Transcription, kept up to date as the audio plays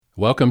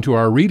Welcome to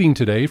our reading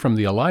today from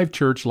the Alive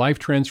Church Life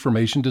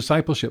Transformation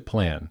Discipleship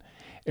Plan.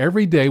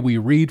 Every day we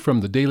read from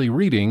the daily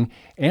reading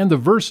and the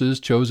verses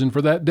chosen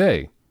for that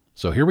day.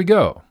 So here we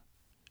go.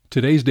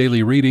 Today's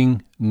daily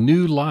reading,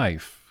 New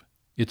Life.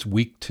 It's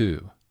week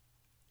 2.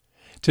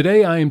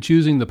 Today I am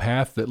choosing the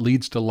path that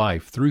leads to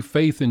life through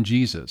faith in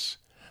Jesus.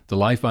 The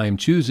life I am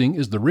choosing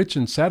is the rich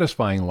and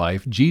satisfying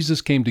life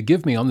Jesus came to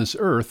give me on this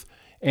earth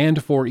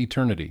and for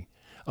eternity,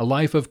 a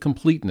life of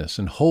completeness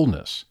and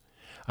wholeness.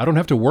 I don't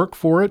have to work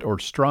for it or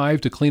strive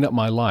to clean up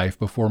my life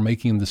before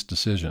making this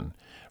decision.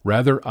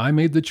 Rather, I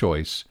made the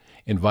choice,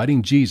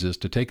 inviting Jesus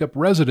to take up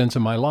residence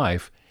in my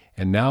life,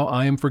 and now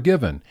I am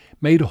forgiven,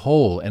 made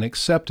whole and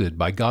accepted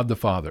by God the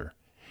Father.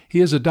 He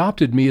has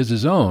adopted me as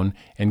His own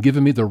and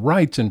given me the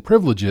rights and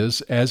privileges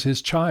as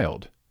His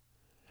child.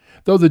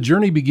 Though the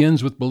journey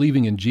begins with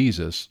believing in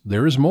Jesus,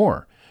 there is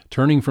more,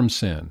 turning from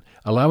sin,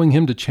 allowing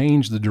Him to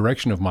change the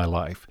direction of my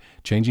life,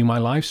 changing my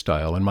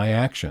lifestyle and my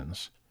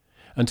actions.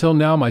 Until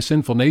now, my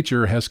sinful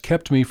nature has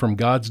kept me from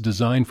God's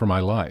design for my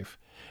life.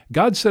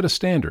 God set a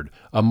standard,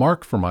 a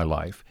mark for my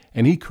life,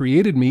 and He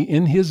created me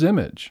in His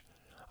image.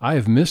 I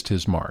have missed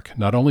His mark,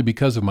 not only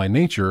because of my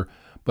nature,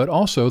 but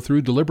also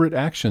through deliberate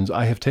actions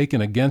I have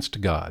taken against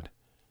God.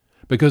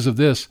 Because of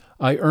this,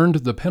 I earned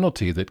the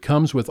penalty that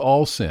comes with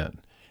all sin,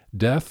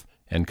 death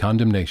and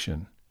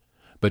condemnation.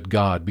 But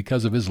God,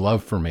 because of His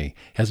love for me,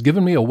 has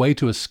given me a way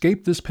to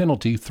escape this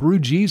penalty through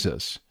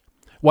Jesus.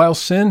 While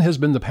sin has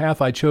been the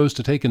path I chose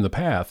to take in the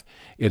past,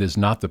 it is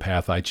not the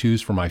path I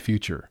choose for my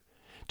future.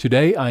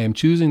 Today I am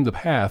choosing the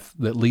path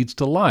that leads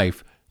to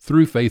life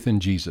through faith in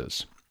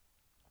Jesus.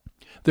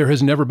 There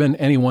has never been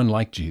anyone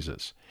like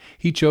Jesus.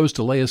 He chose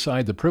to lay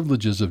aside the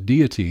privileges of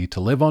deity to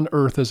live on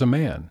earth as a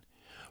man.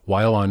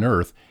 While on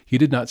earth, He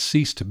did not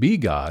cease to be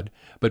God,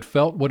 but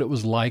felt what it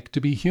was like to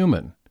be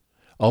human.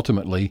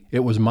 Ultimately,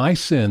 it was my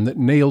sin that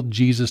nailed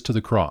Jesus to the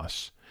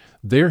cross.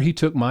 There He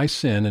took my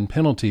sin and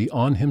penalty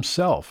on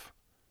Himself.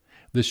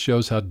 This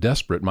shows how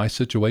desperate my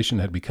situation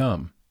had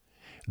become.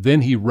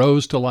 Then He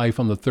rose to life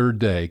on the third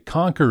day,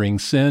 conquering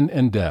sin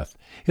and death.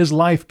 His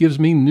life gives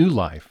me new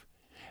life.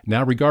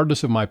 Now,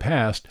 regardless of my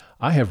past,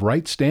 I have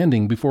right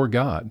standing before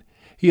God.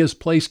 He has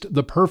placed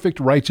the perfect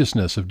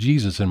righteousness of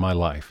Jesus in my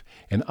life,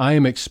 and I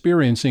am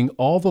experiencing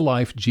all the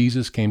life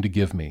Jesus came to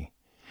give me.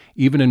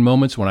 Even in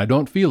moments when I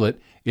don't feel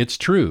it, it's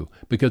true,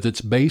 because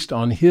it's based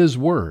on His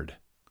Word.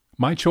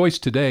 My choice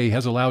today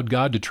has allowed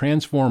God to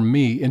transform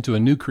me into a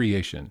new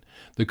creation,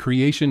 the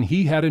creation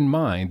He had in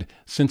mind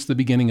since the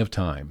beginning of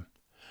time.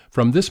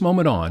 From this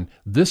moment on,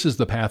 this is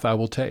the path I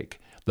will take,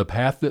 the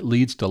path that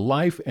leads to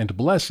life and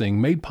blessing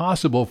made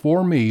possible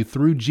for me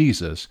through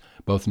Jesus,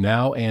 both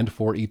now and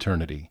for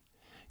eternity.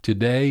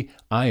 Today,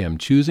 I am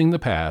choosing the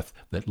path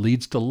that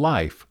leads to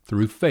life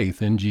through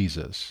faith in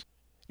Jesus.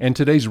 And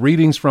today's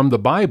readings from the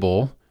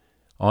Bible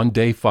on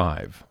day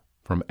 5,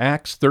 from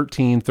Acts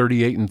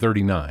 13:38 and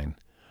 39.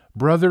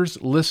 Brothers,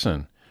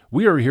 listen,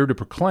 we are here to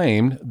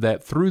proclaim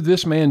that through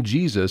this man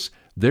Jesus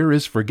there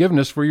is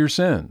forgiveness for your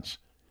sins.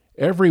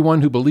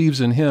 Everyone who believes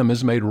in Him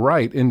is made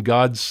right in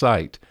God's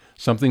sight,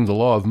 something the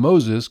law of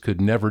Moses could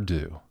never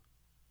do.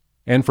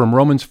 And from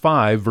Romans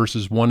 5,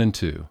 verses 1 and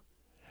 2.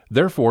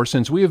 Therefore,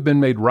 since we have been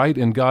made right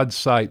in God's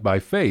sight by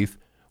faith,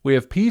 we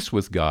have peace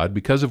with God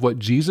because of what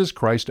Jesus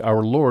Christ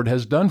our Lord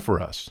has done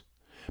for us.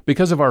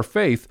 Because of our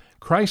faith,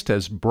 Christ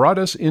has brought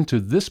us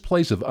into this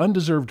place of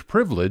undeserved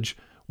privilege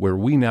where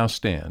we now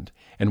stand,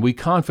 and we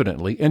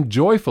confidently and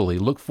joyfully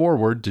look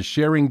forward to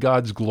sharing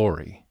God's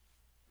glory.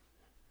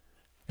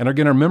 And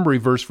again, our memory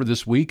verse for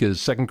this week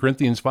is 2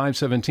 Corinthians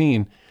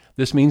 5:17.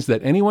 This means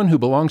that anyone who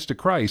belongs to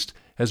Christ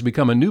has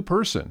become a new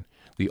person.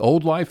 The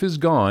old life is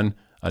gone,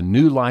 a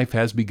new life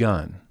has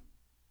begun.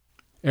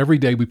 Every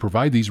day we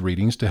provide these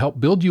readings to help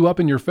build you up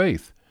in your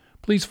faith.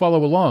 Please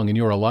follow along in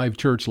your Alive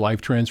Church Life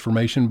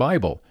Transformation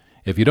Bible.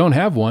 If you don't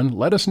have one,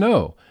 let us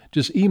know.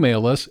 Just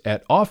email us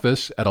at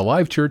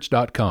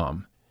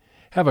office@alivechurch.com.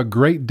 Have a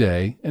great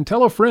day and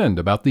tell a friend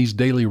about these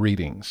daily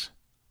readings.